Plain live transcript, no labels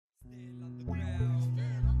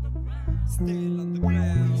Still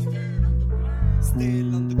underground. Still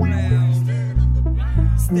underground.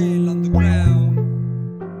 Still underground.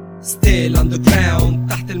 Still underground.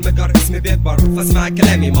 تحت المجر اسمي بيكبر فاسمع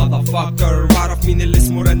كلامي motherfucker، واعرف مين اللي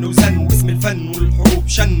اسمه رن وزن باسم الفن والحروب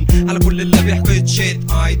شن على كل اللي بيحكي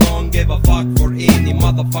shit. I don't give a fuck for any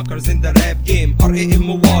motherfuckers in the rap game.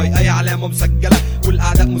 RapoLogY اي علامة مسجلة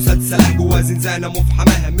والاعداء مسلسلة جوا زنزانة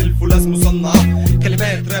مفحمة من الفولاذ مصنعة.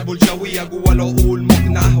 كلمات راب الجوية جوا العقول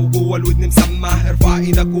مقنعة وجوا الودن مسمعة. ارفع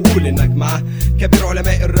ايدك وقول انك معاه كبير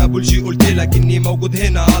علماء الرابولوجي. قلتلك اني موجود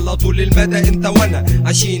هنا على طول المدى، انت وانا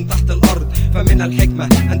عايشين تحت الارض، فمن الحكمة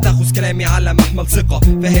ان تاخذ كلامي على محمل ثقة.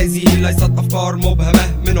 فهذه ليست افكار مبهمة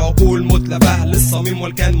من عقول متلبة للصميم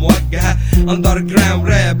والكان موجهة. اندرجراوند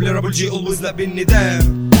راب لرابولوجي always لا بالنداء.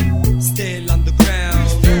 Still underground.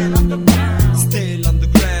 Still underground. Still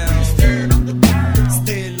underground. Still underground.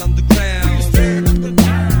 Still underground.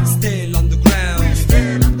 Still underground.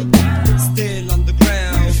 Still underground. Still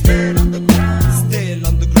underground. Still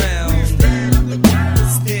underground. Still underground.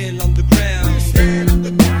 Still underground. Still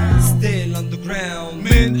underground. Still underground.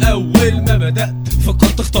 من اول ما بدأت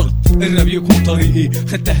فكرت اخترت الراب يكون طريقي،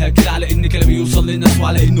 خدتها كده على ان كلامي يوصل للناس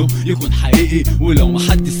وعلى انه يكون حقيقي. ولو ما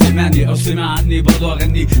حد سمعني او سمع عني برضه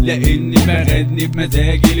اغني، لاني بغني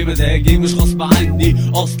بمزاجي لمزاجي مش غصب عني.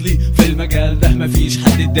 اصلي في المجال ده مفيش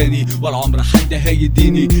حد اداني ولا عمر حد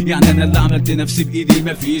هيديني، يعني انا اللي عملت نفسي بايدي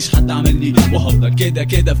مفيش حد عملني، وهفضل كده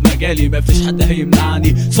كده في مجالي مفيش حد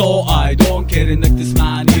هيمنعني. So I don't care انك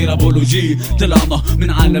تسمعني. رابولوجي طلعنا من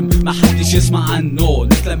عالم ما حدش يسمع عنه،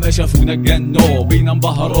 ناس لما شافونا اتجنوا بينا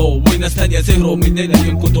انبهروا، وناس تانية سهروا مننا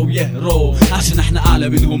ينكتوا ويهروا، عشان احنا اعلى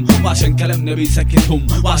منهم وعشان كلامنا بيسكتهم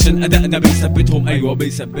وعشان ادائنا بيثبتهم. ايوه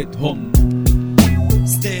بيثبتهم.